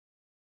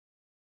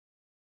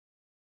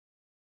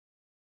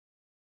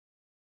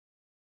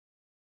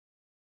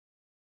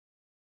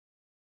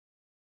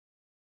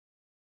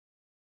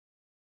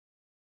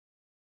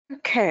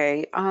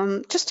Okay,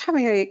 just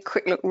having a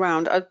quick look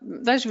around.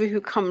 Those of you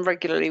who come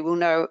regularly will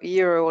know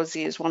Euro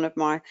Aussie is one of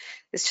my,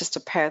 it's just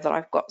a pair that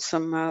I've got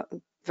some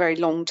very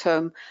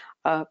long-term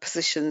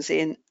positions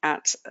in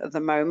at the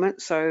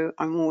moment. So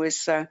I'm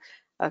always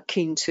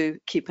keen to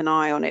keep an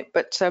eye on it.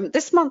 But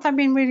this month I've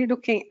been really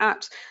looking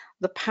at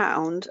the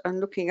pound and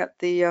looking at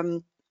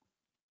the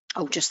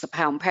just the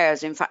pound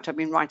pairs. In fact, I've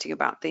been writing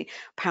about the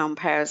pound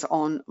pairs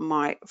on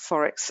my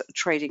Forex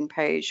trading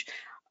page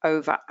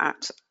over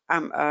at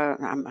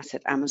I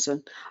said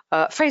Amazon,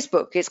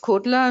 Facebook. It's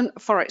called Learn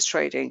Forex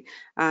Trading,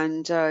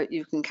 and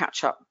you can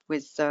catch up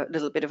with a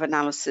little bit of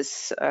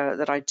analysis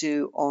that I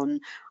do on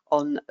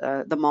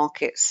the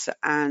markets.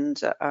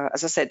 And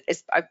as I said,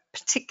 it's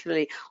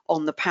particularly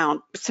on the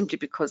pound, simply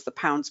because the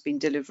pound's been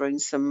delivering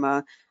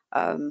some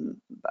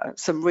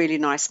really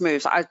nice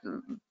moves.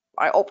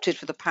 I opted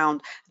for the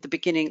pound at the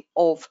beginning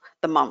of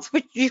the month,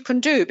 which you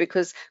can do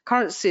because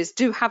currencies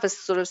do have a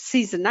sort of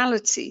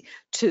seasonality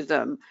to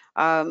them.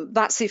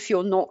 That's if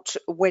you're not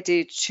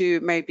wedded to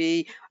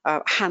maybe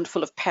a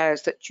handful of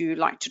pairs that you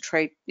like to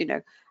trade,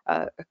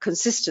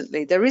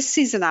 consistently. There is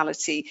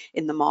seasonality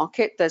in the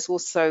market. There's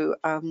also,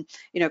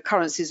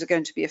 currencies are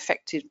going to be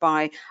affected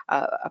by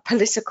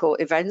political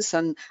events.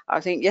 And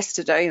I think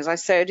yesterday, as I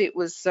said, it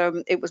was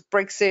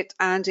Brexit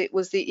and it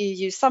was the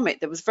EU summit.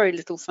 There was very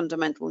little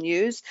fundamental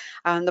news,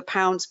 and the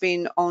pound's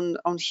been on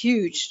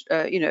huge,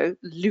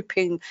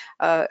 looping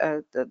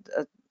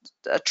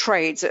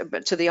trades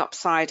to the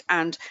upside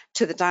and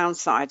to the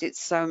downside.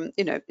 It's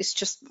it's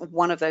just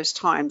one of those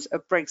times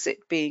of Brexit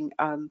being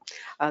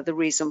the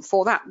reason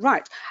for that,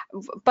 right?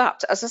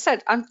 But as I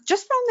said, I'm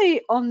just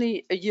on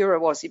the Euro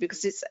Aussie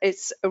because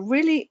it's a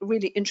really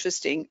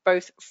interesting,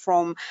 both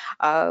from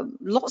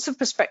lots of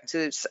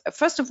perspectives.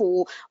 First of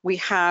all, we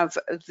have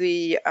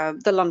the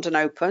London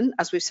Open.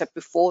 As we've said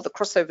before, the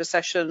crossover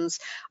sessions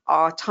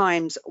are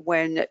times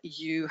when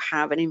you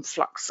have an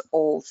influx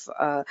of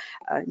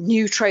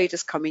new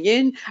traders coming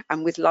in,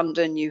 and with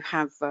London you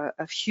have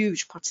a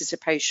huge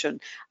participation.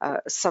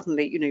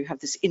 Suddenly, you have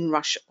this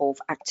inrush of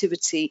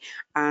activity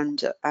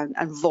and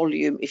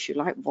volume, if you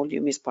like.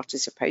 Volume is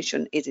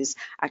participation, it is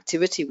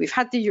activity. We've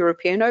had the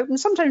European Open.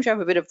 Sometimes you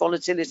have a bit of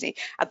volatility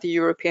at the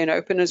European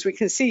Open, as we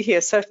can see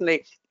here,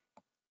 certainly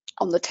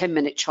on the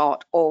 10-minute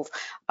chart of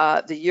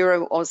the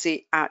Euro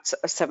Aussie at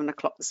 7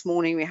 o'clock this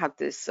morning. We had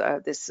this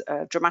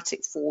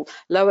dramatic fall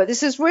lower.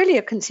 This is really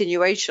a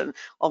continuation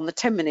on the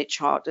 10-minute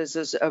chart.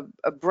 There's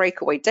a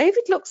breakaway.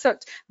 David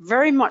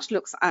very much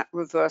looks at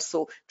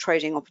reversal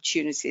trading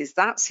opportunities.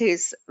 That's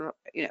his,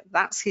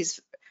 that's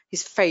his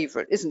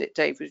favorite, isn't it,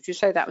 David? Would you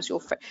say that was your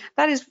favorite?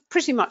 That is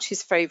pretty much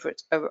his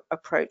favorite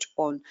approach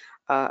on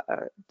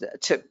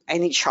to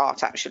any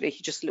chart. Actually,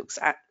 he just looks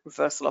at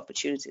reversal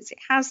opportunities. It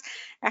has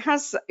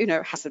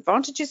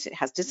advantages, it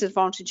has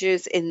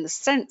disadvantages in the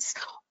sense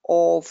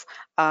of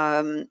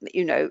only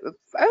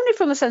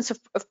from the sense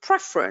of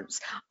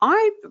preference.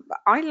 I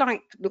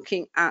like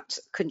looking at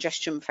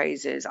congestion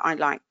phases. I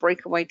like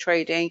breakaway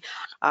trading.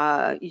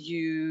 There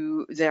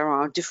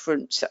are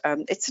different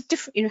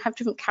have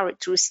different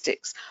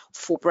characteristics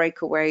for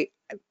breakaway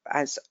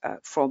as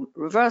from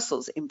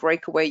reversals. In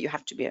breakaway, you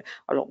have to be a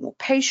lot more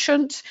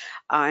patient,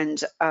 and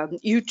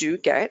you do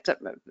get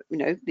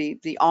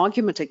the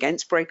argument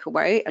against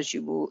breakaway, as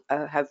you will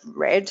have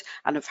read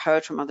and have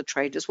heard from other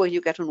traders, where you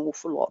get an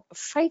awful lot of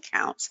fake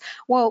outs.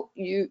 Well,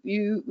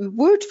 you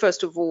would,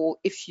 first of all,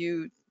 if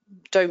you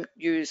don't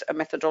use a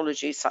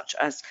methodology such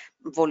as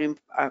volume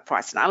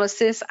price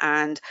analysis,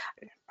 and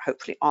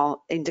hopefully our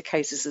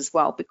indicators as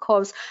well,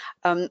 because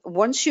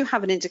once you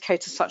have an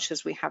indicator such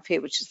as we have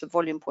here, which is the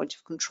volume point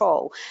of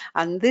control,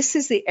 and this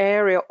is the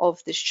area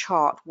of this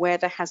chart where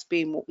there has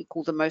been what we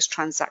call the most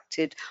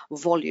transacted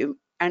volume.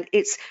 And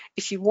it's,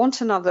 if you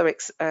want another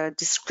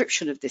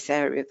description of this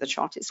area of the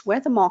chart, it's where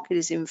the market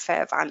is in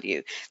fair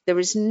value. There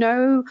is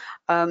no,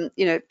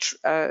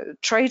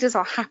 traders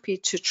are happy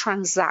to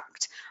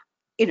transact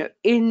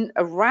in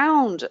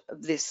around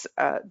this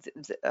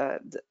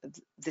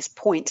this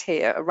point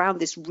here, around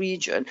this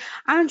region.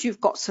 And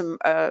you've got some,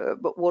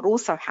 but what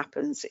also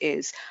happens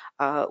is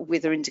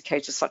with an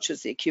indicator such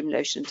as the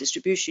accumulation and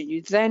distribution,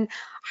 you then,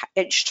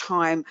 each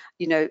time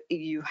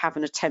you have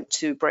an attempt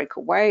to break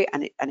away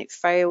and it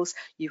fails,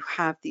 you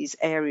have these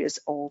areas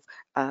of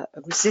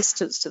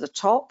resistance to the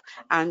top.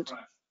 And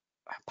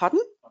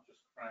pardon?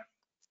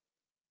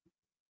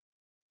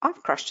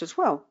 I've crashed as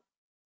well.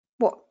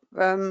 What?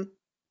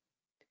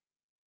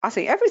 I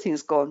think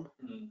everything's gone.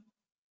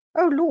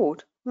 Oh,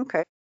 Lord.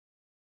 Okay.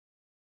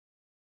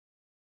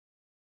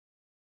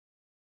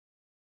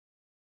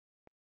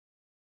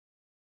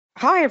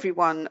 Hi,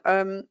 everyone.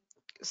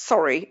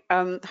 Sorry,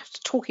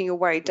 talking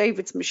away.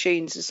 David's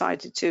machine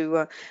decided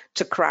to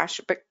crash,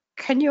 but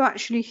can you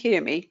actually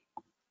hear me?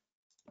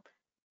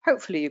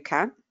 Hopefully you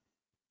can.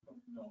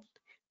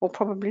 Or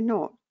probably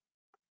not.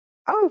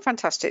 Oh,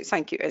 fantastic.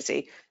 Thank you,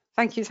 Izzy.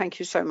 Thank you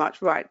so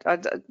much. Right,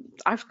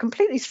 I've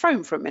completely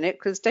thrown for a minute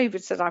because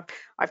David said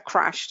I've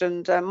crashed,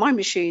 and my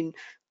machine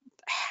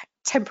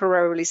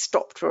temporarily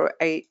stopped for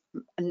a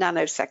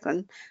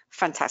nanosecond.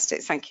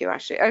 Fantastic, thank you,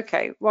 Ashley.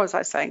 Okay, what was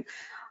I saying?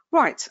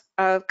 Right,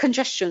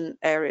 congestion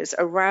areas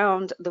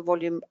around the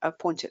volume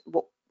point,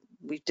 what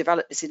we've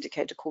developed this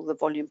indicator called the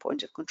volume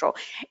point of control.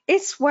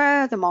 It's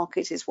where the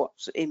market is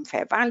what's in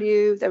fair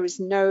value. There is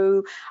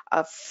no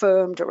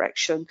firm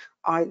direction,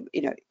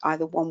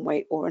 either one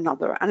way or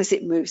another. And as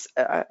it moves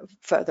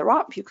further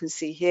up, you can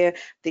see here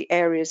the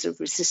areas of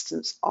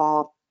resistance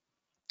are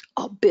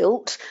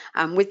built,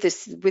 and with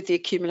the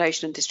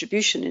accumulation and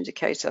distribution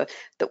indicator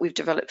that we've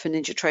developed for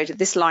NinjaTrader,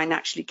 this line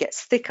actually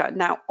gets thicker.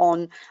 Now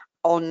on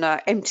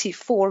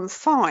MT4 and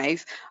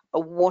 5,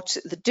 what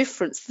the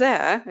difference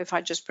there, if I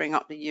just bring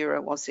up the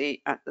Euro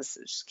Aussie at this,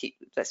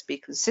 let's be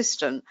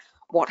consistent,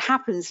 what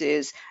happens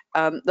is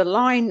the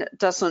line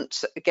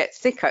doesn't get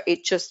thicker,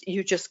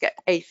 you just get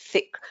a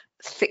thick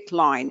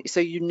line, so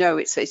you know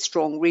it's a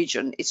strong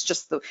region. It's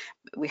just that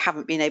we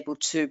haven't been able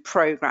to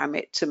program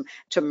it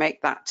to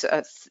make that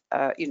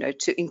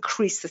to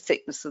increase the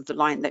thickness of the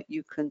line that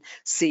you can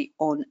see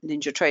on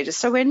NinjaTrader.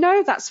 So we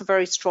know that's a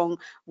very strong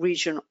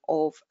region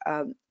of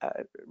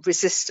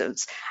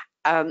resistance.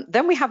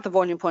 Then we have the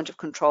volume point of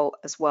control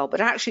as well,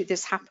 but actually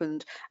this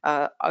happened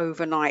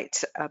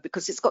overnight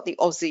because it's got the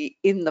Aussie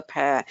in the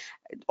pair.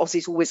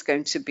 Aussie's always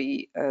going to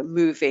be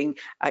moving.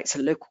 It's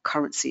a local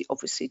currency,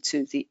 obviously,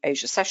 to the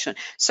Asia session.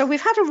 So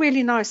we've had a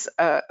really nice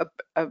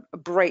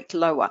break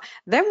lower.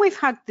 Then we've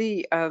had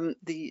the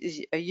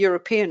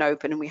European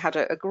Open, and we had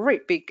a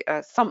great big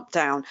thump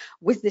down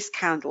with this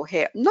candle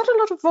here. Not a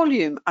lot of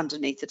volume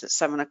underneath it at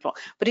 7 o'clock,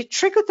 but it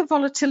triggered the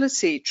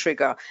volatility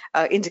trigger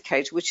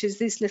indicator, which is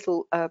these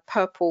little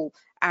purple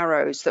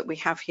arrows that we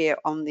have here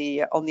on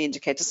the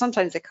indicator.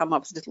 Sometimes they come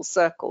up as little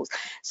circles.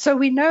 So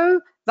we know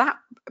that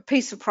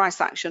piece of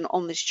price action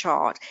on this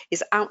chart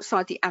is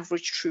outside the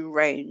average true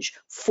range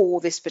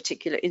for this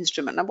particular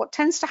instrument. Now, what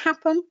tends to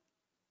happen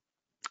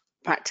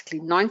practically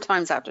 9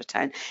 times out of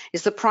 10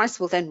 is the price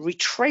will then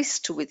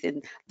retrace to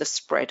within the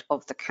spread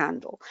of the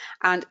candle,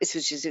 and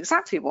which is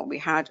exactly what we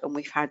had. And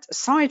we've had a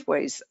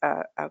sideways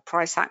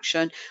price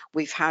action.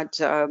 We've had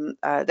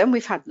then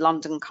we've had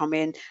London come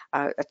in,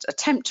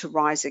 attempt to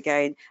rise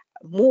again,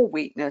 more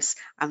weakness,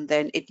 and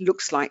then it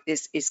looks like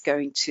this is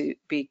going to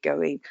be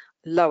going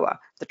lower.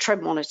 The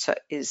trend monitor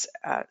is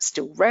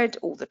still red.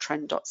 All the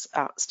trend dots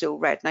are still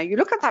red. Now you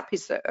look at that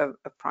piece of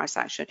price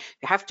action,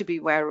 you have to be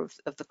aware of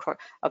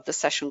the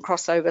session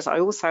crossovers. I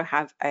also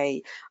have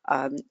a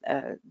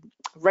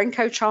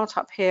Renko chart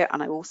up here,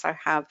 and I also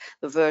have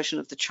the version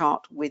of the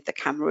chart with the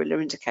camarilla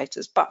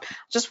indicators. But I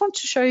just want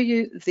to show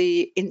you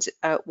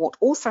what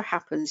also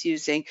happens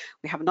using,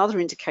 we have another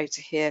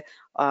indicator here,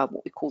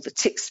 what we call the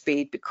tick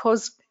speed,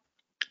 because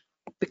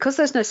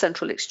there's no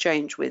central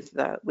exchange with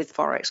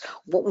Forex.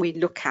 What we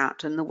look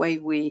at and the way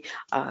we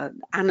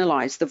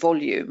analyze the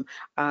volume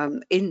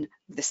in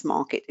this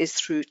market is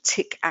through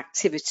tick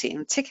activity,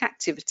 and tick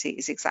activity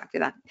is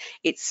exactly that.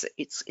 It's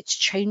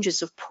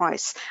changes of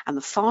price, and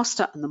the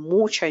faster and the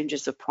more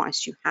changes of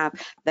price you have,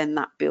 then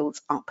that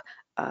builds up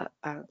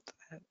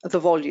the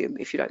volume,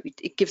 if you like.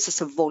 It gives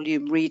us a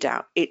volume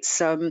readout.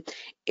 It's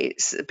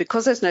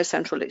because there's no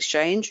central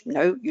exchange.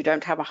 No, you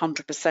don't have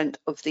 100%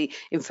 of the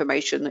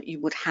information that you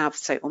would have,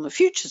 say, on the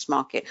futures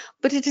market,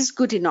 but it is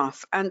good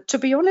enough. And to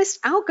be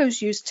honest,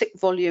 algos use tick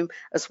volume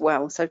as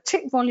well. So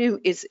tick volume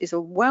is a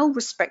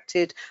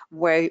well-respected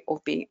way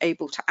of being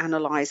able to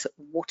analyze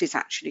what is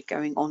actually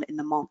going on in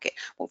the market.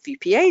 What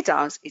VPA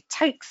does, it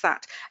takes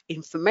that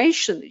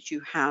information that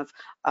you have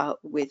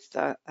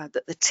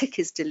that the tick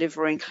is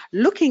delivering,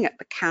 looking at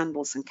the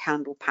candles and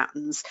candle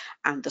patterns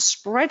and the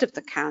spread of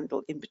the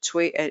candle in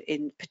between,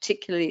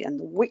 particularly, and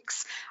the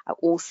wicks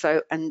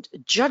also, and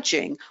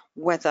judging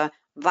whether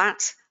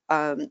that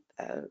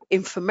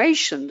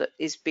information that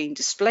is being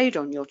displayed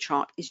on your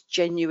chart is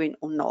genuine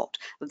or not.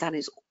 That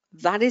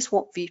is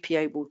what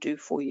VPA will do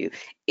for you.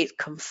 It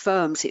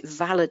confirms, it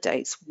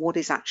validates what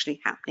is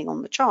actually happening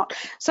on the chart.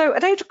 So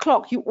at 8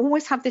 o'clock, you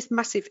always have this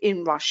massive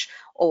inrush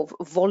of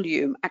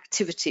volume,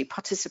 activity,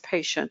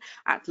 participation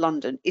at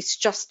London. It's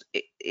just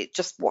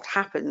what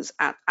happens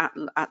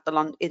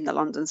in the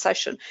London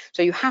session.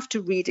 So you have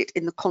to read it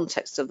in the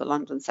context of the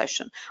London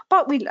session.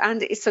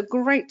 And it's a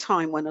great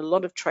time when a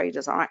lot of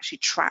traders are actually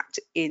trapped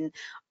in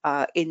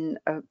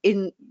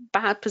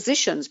bad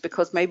positions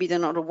because maybe they're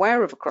not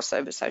aware of a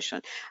crossover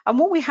session. And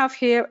what we have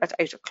here at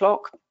 8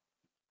 o'clock,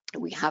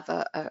 we have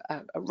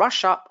a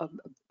rush up.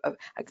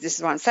 This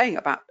is what I'm saying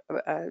about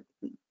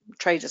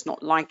traders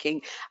not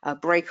liking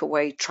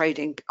breakaway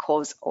trading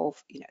because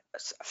of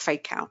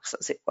fake outs,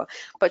 as it were.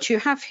 But you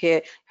have here,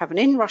 you have an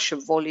inrush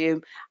of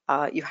volume.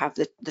 You have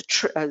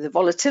the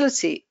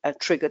volatility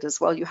triggered as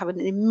well. You have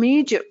an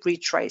immediate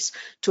retrace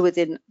to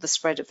within the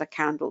spread of the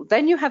candle.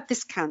 Then you have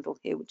this candle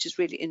here, which is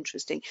really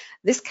interesting.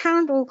 This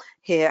candle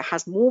here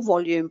has more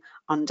volume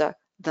under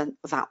than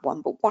that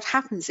one, but what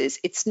happens is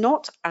it's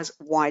not as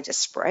wide a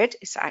spread,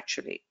 it's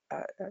actually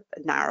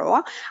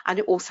narrower, and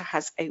it also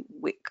has a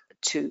wick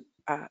to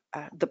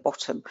the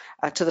bottom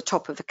to the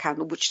top of the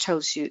candle, which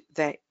tells you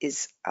there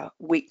is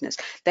weakness.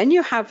 Then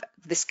you have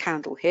this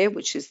candle here,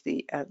 which is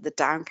the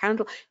down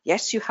candle.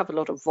 Yes, you have a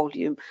lot of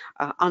volume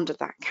under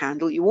that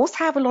candle. You also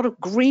have a lot of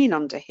green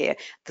under here.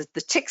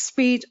 The tick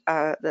speed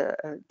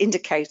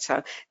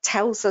indicator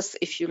tells us,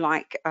 if you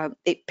like,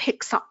 it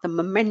picks up the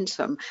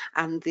momentum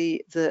and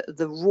the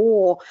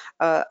raw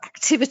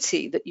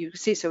activity that you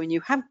see. So when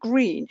you have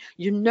green,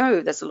 you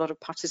know there's a lot of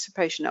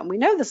participation, and we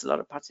know there's a lot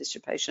of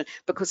participation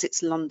because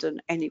it's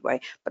London anyway.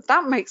 But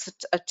that makes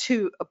a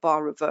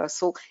 2-bar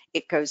reversal.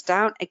 It goes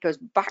down, it goes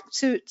back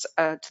to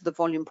the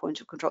volume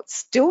point of control. It's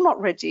still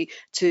not ready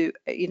to,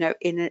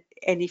 in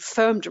any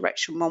firm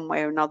direction one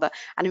way or another.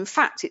 And in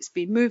fact, it's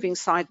been moving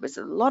sideways.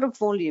 A lot of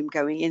volume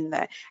going in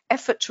there.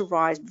 Effort to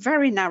rise,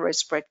 very narrow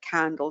spread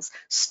candles,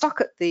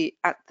 stuck at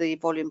the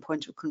volume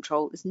point of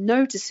control. There's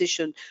no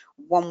decision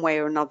one way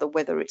or another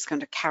whether it's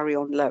going to carry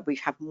on low. We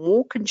have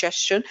more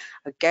congestion,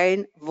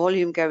 again,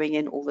 volume going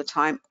in all the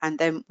time, and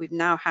then we've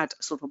now had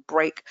sort of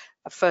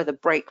a further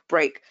break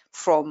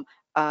from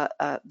the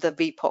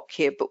VPOC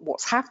here. But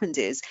what's happened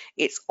is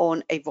it's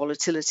on a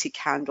volatility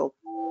candle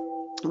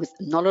with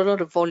not a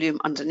lot of volume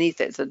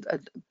underneath it. It's a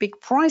big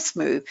price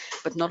move,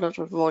 but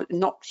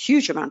not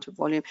huge amount of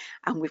volume,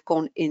 and we've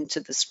gone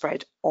into the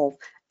spread of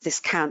this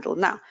candle.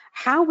 Now,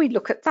 how we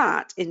look at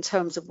that in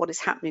terms of what is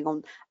happening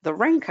on the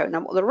Renko.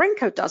 Now, what the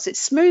Renko does, it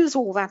smooths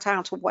all that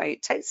out away.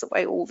 It takes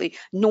away all the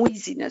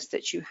noisiness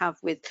that you have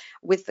with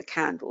the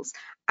candles,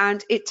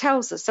 and it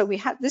tells us. So we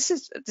have this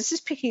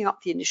is picking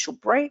up the initial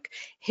break.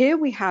 Here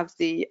we have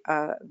the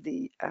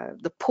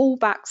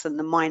pullbacks and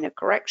the minor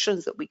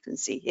corrections that we can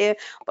see here,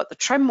 but the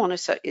trend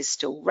monitor is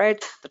still red.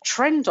 The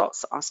trend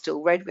dots are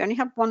still red. We only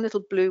have one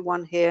little blue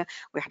one here.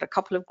 We had a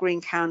couple of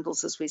green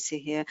candles, as we see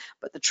here,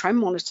 but the trend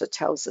monitor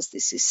tells us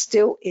this is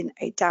still in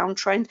a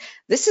downtrend.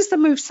 This is the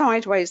move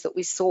sideways that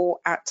we saw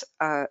at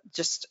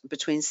just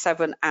between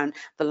 7 and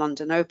the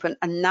London Open,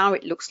 and now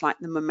it looks like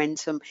the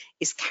momentum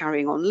is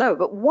carrying on low.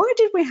 But why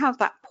did we have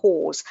that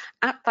pause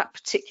at that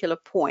particular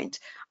point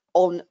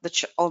on the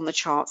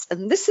charts?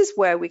 And this is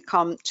where we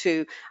come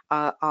to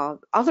our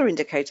other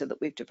indicator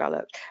that we've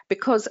developed,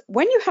 because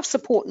when you have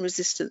support and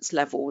resistance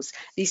levels,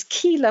 these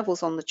key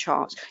levels on the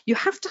chart, you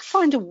have to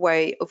find a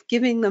way of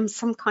giving them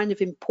some kind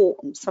of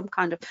importance, some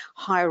kind of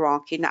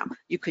hierarchy. Now,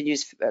 you can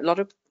use, a lot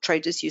of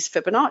traders use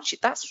Fibonacci.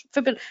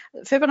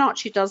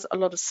 Fibonacci does a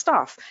lot of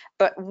stuff,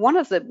 but one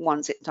of the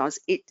ones it does,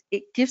 it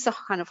gives a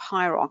kind of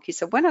hierarchy.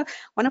 So when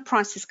a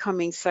price is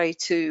coming, say,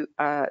 to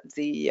I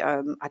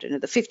don't know,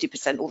 the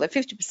 50%, although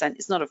 50%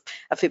 is not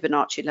a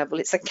Fibonacci level,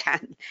 it's a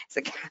can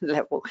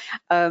level.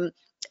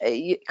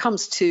 It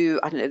comes to,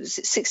 I don't know,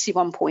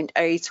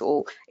 61.8,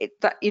 or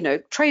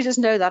traders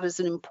know that as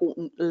an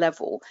important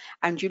level.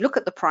 And you look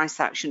at the price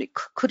action,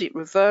 could it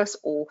reverse,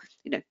 or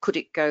could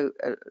it go,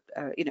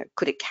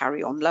 could it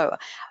carry on lower?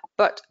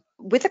 But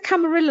with the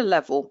camarilla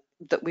level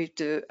that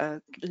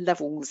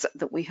levels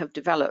that we have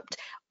developed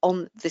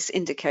on this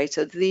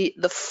indicator, the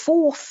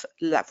fourth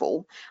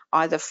level,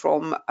 either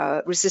from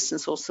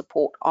resistance or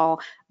support, are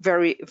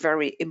very,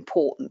 very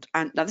important.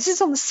 And now this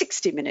is on the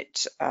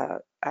 60-minute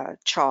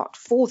chart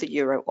for the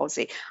Euro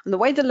Aussie, and the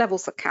way the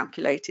levels are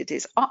calculated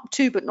is up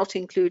to, but not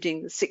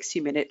including, the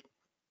 60-minute.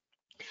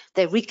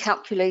 They're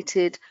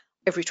recalculated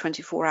every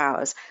 24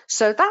 hours.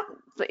 So that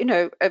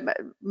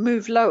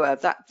move lower,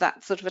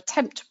 that sort of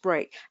attempt to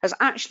break, has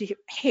actually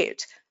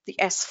hit the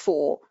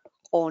S4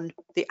 on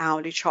the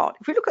hourly chart.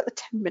 If we look at the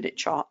 10-minute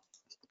chart,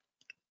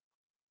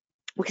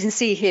 we can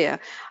see here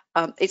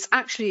it's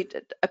actually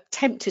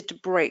attempted to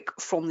break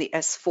from the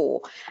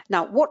S4.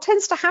 Now, what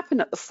tends to happen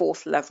at the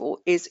fourth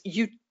level is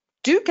you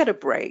do get a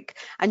break,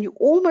 and you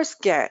almost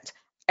get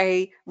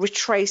a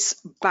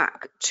retrace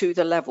back to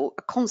the level,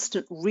 a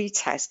constant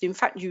retest. In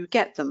fact, you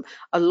get them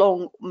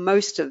along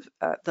most of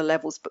the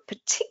levels, but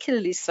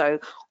particularly so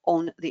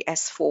on the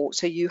S4.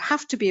 So you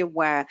have to be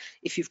aware,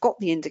 if you've got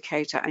the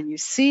indicator and you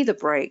see the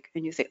break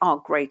and you think,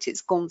 oh, great,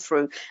 it's gone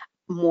through,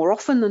 more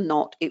often than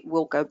not, it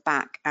will go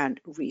back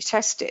and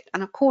retest it.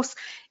 And of course,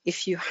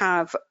 if you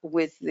have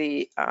with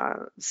the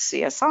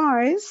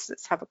CSIs,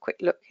 let's have a quick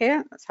look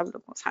here. Let's have a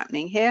look what's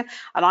happening here.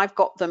 And I've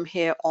got them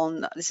here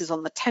on, this is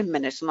on the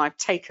 10-minute, and I've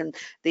taken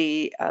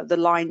the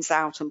lines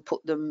out and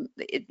put them,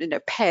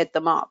 paired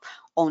them up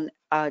on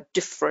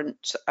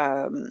different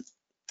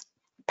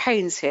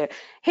panes here.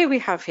 Here we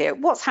have here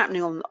what's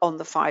happening on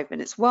the 5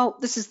 minutes. Well,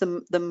 this is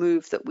the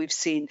move that we've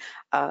seen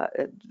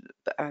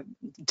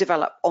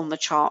develop on the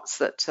charts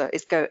that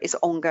is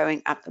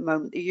ongoing at the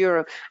moment. The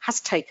euro has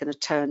taken a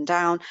turn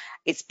down.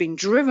 It's been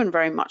driven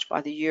very much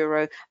by the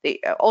euro. The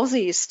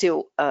Aussie is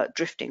still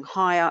drifting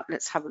higher.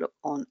 Let's have a look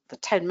on the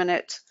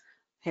 10-minute.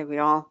 Here we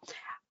are.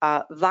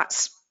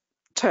 That's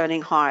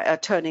turning high,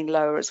 turning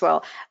lower as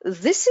well.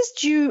 This is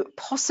due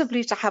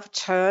possibly to have a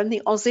turn,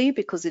 the Aussie,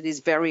 because it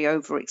is very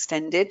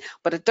overextended,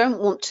 but I don't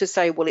want to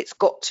say, well, it's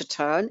got to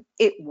turn.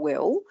 It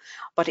will,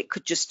 but it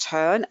could just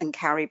turn and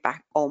carry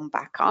back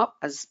up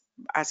as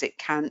it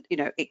can,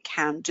 it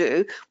can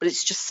do, but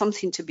it's just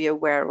something to be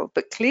aware of.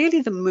 But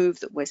clearly the move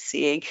that we're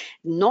seeing,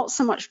 not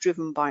so much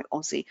driven by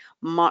Aussie,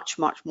 much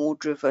more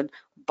driven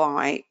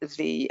by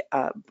the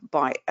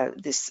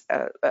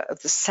the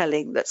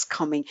selling that's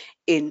coming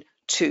in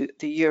to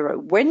the euro.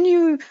 When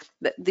you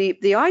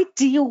the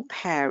ideal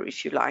pair,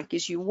 if you like,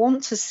 is you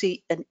want to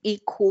see an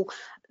equal,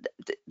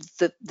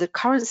 the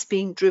currency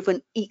being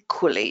driven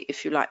equally,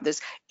 if you like.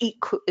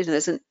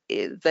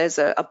 There's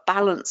a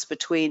balance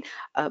between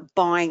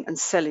buying and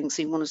selling,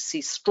 so you want to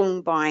see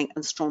strong buying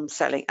and strong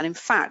selling. And in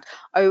fact,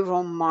 over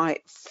on my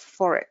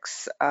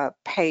Forex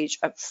page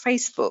at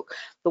Facebook,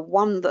 the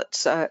one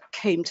that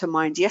came to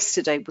mind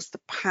yesterday was the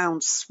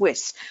pound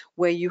Swiss,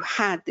 where you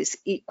had this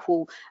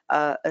equal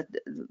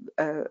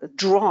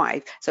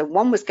drive. So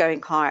one was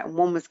going higher and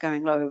one was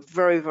going lower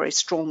very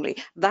strongly.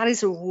 That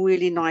is a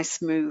really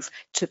nice move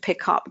to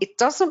pick up. It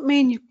doesn't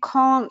mean you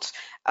can't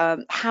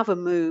have a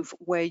move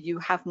where you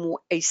have more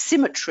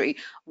asymmetry,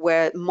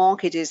 where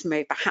market is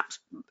perhaps,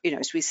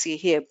 as we see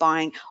here,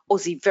 buying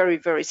Aussie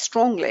very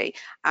strongly,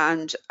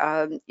 and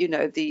there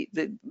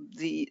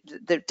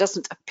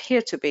doesn't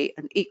appear to be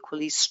an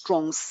equally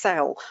strong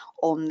sell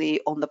on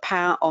the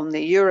pound, on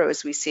the euro,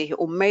 as we see here.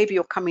 Or maybe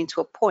you're coming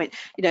to a point,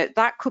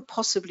 that could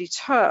possibly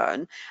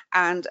turn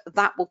and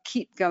that will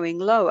keep going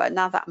lower.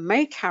 Now that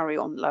may carry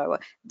on lower.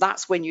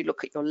 That's when you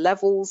look at your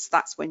levels,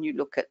 that's when you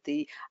look at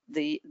the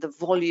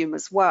volume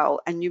as well,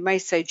 and you may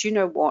say, do you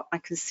know what, I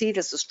can see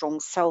there's a strong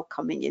sell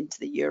coming into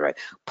the euro.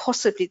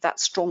 Possibly that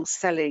strong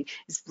selling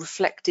is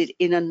reflected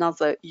in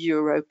another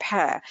euro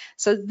pair.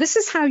 So this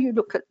is how you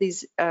look at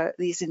these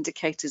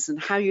indicators,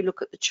 and how you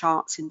look at the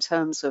charts in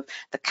terms of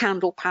the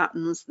candle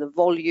patterns, the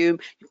volume.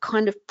 You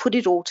kind of put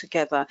it all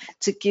together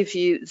to give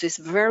you this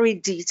very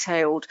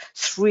detailed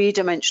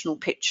three-dimensional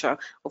picture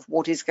of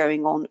what is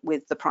going on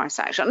with the price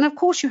action. And of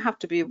course you have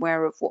to be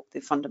aware of what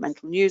the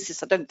fundamental news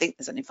is. I don't think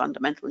there's any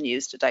fundamental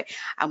news today.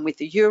 And with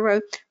the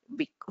euro,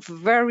 be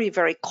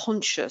very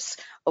conscious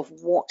of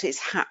what is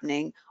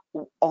happening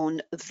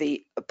on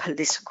the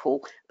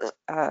political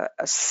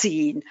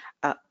scene,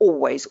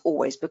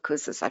 always,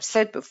 because, as I've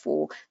said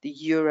before, the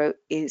euro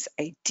is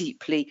a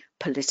deeply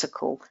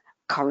political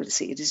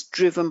currency. It is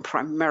driven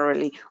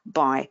primarily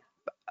by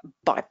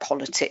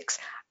politics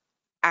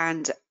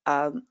and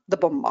the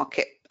bond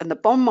market. And the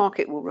bond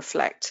market will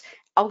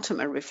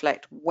ultimately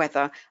reflect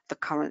whether the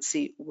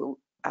currency will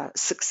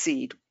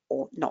succeed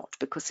or not.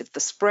 Because if the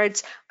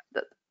spreads,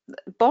 the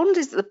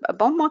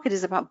bond market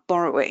is about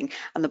borrowing,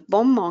 and the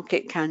bond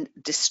market can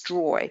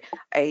destroy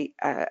a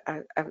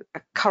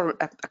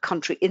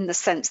country, in the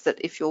sense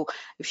that if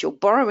your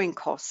borrowing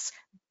costs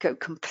go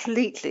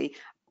completely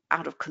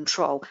out of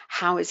control,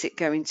 how is it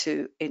going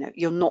to,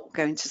 you're not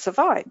going to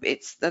survive.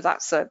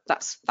 That's a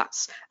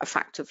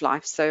fact of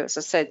life. So as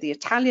I said, the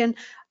Italian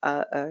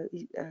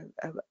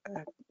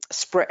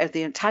spread,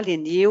 the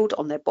Italian yield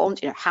on their bond,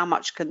 how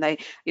much can they,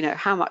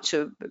 how much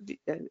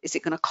is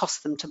it going to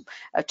cost them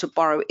to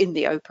borrow in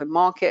the open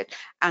market?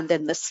 And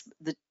then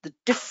the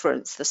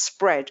difference, the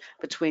spread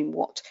between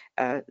what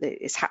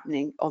is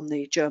happening on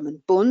the German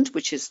Bund,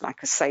 which is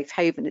like a safe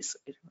haven, it's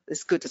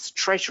as good as a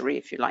treasury,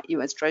 if you like,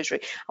 US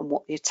treasury, and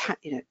what the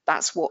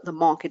that's what the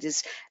market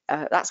is,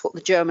 that's what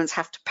the Germans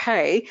have to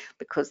pay,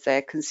 because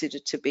they're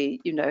considered to be,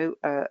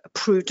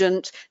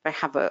 prudent, they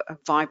have a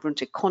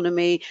vibrant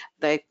economy,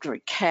 they're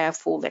very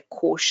careful, they're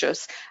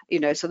cautious,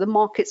 so the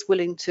market's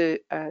willing to,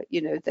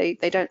 they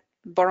don't,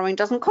 borrowing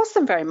doesn't cost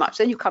them very much.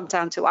 Then you come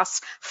down to us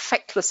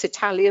feckless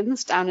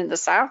Italians down in the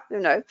south,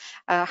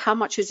 how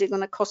much is it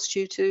going to cost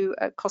you to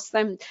cost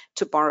them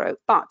to borrow?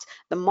 But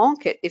the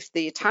market, if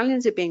the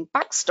Italians are being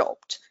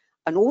backstopped,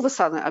 and all of a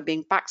sudden are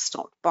being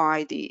backstopped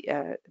by the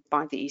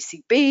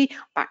ECB,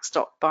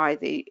 backstopped by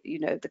the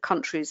the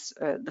countries,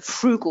 the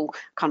frugal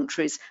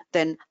countries,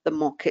 then the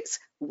markets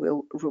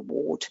will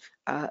reward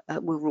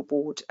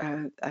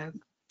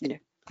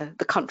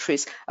the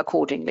countries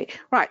accordingly.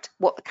 Right,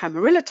 what the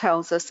camarilla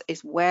tells us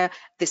is where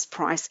this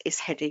price is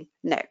heading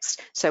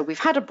next. So we've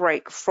had a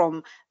break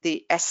from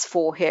the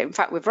S4 here. In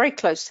fact, we're very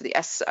close to the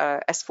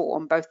S4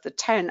 on both the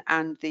 10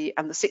 and the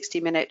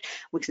 60-minute.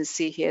 We can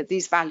see here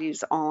these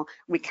values are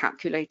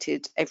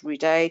recalculated every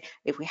day.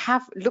 If we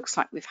have, looks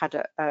like we've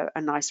had a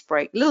nice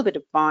break, a little bit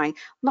of buying,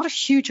 not a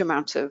huge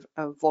amount of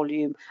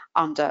volume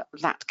under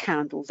that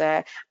candle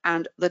there.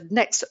 And the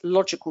next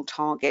logical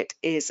target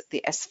is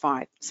the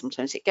S5.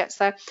 Sometimes it gets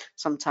there,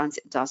 sometimes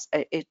it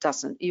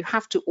doesn't. You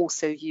have to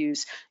also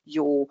use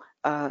your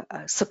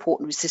support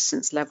and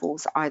resistance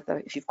levels,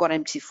 either if you've got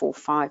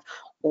MT45,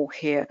 or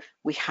here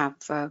we have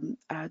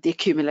the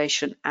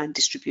accumulation and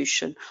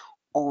distribution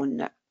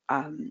on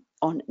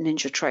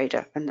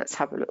NinjaTrader. And let's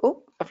have a look.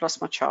 Oh, I've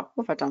lost my chart.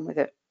 What have I done with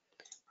it?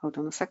 Hold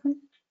on a second.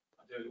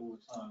 do it all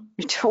the time.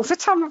 You do all the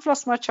time. I've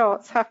lost my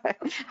charts.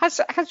 Has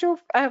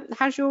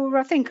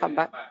your thing come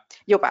back?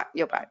 You're back.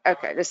 You're back.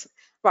 Okay, listen.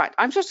 Right,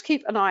 I'm just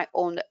keep an eye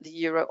on the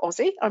Euro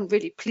Aussie. I'm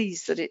really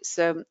pleased that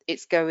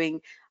it's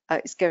going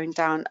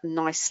down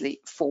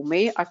nicely for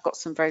me. I've got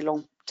some very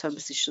long-term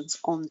positions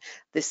on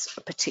this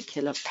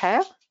particular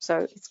pair, so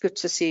it's good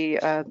to see.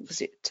 Because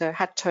it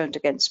had turned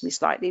against me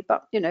slightly,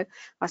 but you know,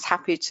 I was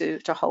happy to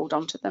hold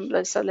on to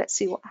them. So let's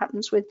see what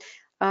happens with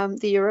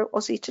the Euro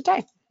Aussie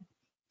today.